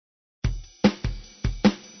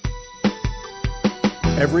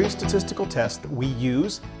Every statistical test that we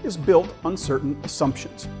use is built on certain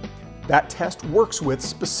assumptions. That test works with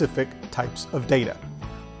specific types of data.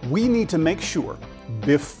 We need to make sure,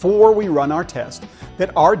 before we run our test,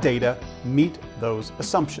 that our data meet those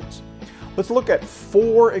assumptions. Let's look at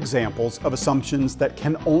 4 examples of assumptions that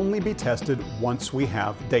can only be tested once we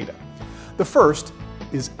have data. The first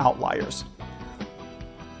is outliers.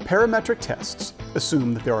 Parametric tests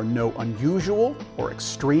assume that there are no unusual or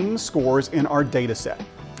extreme scores in our data set.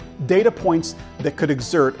 Data points that could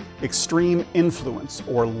exert extreme influence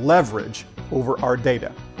or leverage over our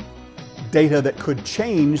data. Data that could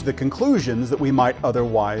change the conclusions that we might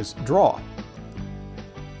otherwise draw.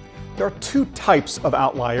 There are 2 types of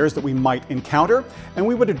outliers that we might encounter, and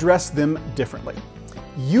we would address them differently.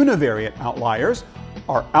 Univariate outliers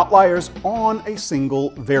are outliers on a single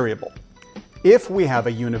variable. If we have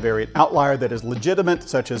a univariate outlier that is legitimate,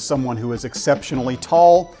 such as someone who is exceptionally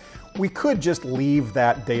tall, we could just leave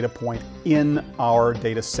that data point in our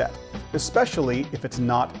data set, especially if it's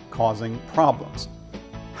not causing problems.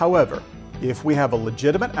 However, if we have a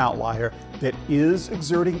legitimate outlier that is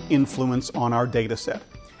exerting influence on our data set,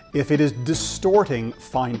 if it is distorting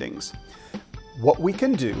findings, what we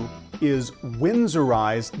can do is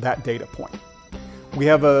Winsorize that data point. We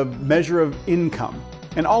have a measure of income,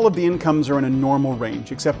 and all of the incomes are in a normal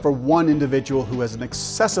range, except for one individual who has an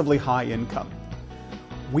excessively high income.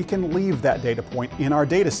 We can leave that data point in our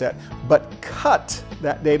data set, but cut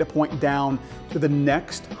that data point down to the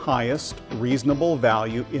next highest reasonable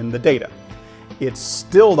value in the data. It's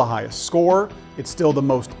still the highest score, it's still the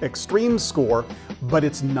most extreme score, but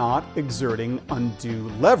it's not exerting undue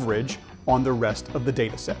leverage on the rest of the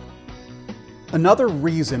data set. Another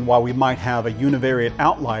reason why we might have a univariate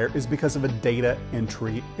outlier is because of a data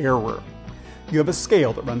entry error. You have a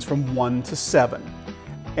scale that runs from 1 to 7,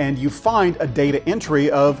 and you find a data entry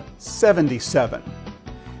of 77.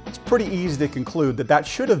 It's pretty easy to conclude that that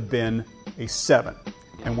should have been a 7.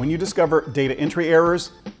 And when you discover data entry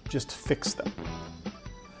errors, just fix them.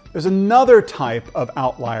 There's another type of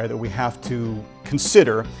outlier that we have to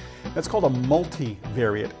consider. That's called a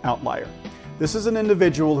multivariate outlier. This is an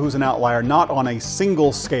individual who's an outlier not on a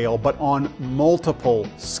single scale, but on multiple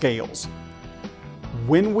scales.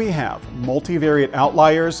 When we have multivariate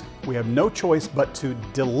outliers, we have no choice but to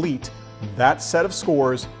delete that set of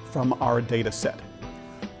scores from our data set.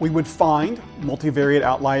 We would find multivariate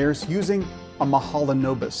outliers using a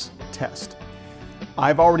Mahalanobis test.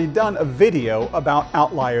 I've already done a video about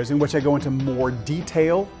outliers in which I go into more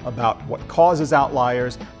detail about what causes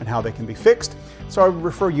outliers and how they can be fixed, so I would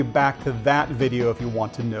refer you back to that video if you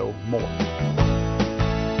want to know more.